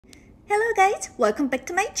Hello guys, welcome back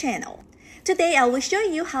to my channel. Today I will show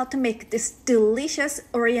you how to make this delicious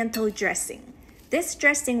oriental dressing. This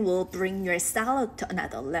dressing will bring your salad to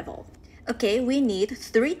another level. Okay, we need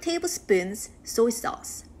 3 tablespoons soy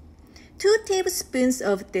sauce, 2 tablespoons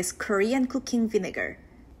of this Korean cooking vinegar.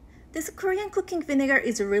 This Korean cooking vinegar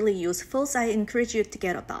is really useful, so I encourage you to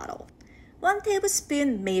get a bottle. 1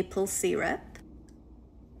 tablespoon maple syrup,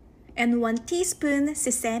 and 1 teaspoon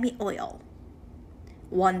sesame oil.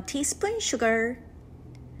 1 teaspoon sugar,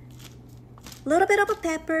 little bit of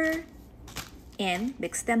pepper, and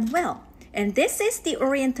mix them well. And this is the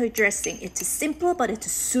oriental dressing. It's simple, but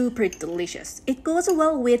it's super delicious. It goes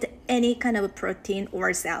well with any kind of protein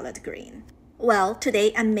or salad green. Well,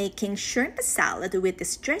 today I'm making shrimp salad with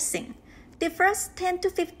this dressing. Defrost 10 to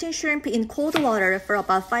 15 shrimp in cold water for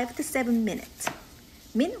about 5 to 7 minutes.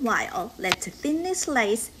 Meanwhile, let's thinly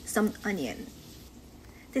slice some onion.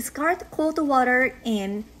 Discard cold water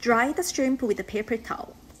and dry the shrimp with a paper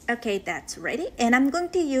towel. Okay, that's ready, and I'm going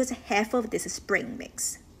to use half of this spring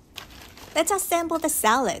mix. Let's assemble the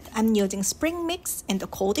salad. I'm using spring mix and the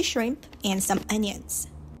cold shrimp and some onions.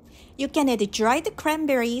 You can add dried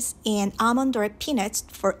cranberries and almond or peanuts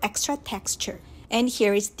for extra texture. And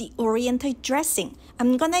here is the oriental dressing.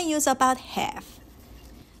 I'm gonna use about half.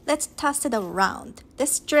 Let's toss it around.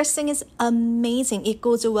 This dressing is amazing. It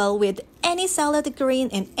goes well with any salad green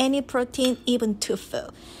and any protein, even tofu.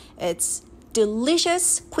 It's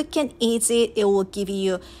delicious, quick and easy. It will give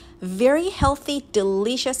you very healthy,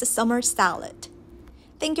 delicious summer salad.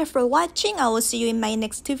 Thank you for watching. I will see you in my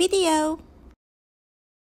next video.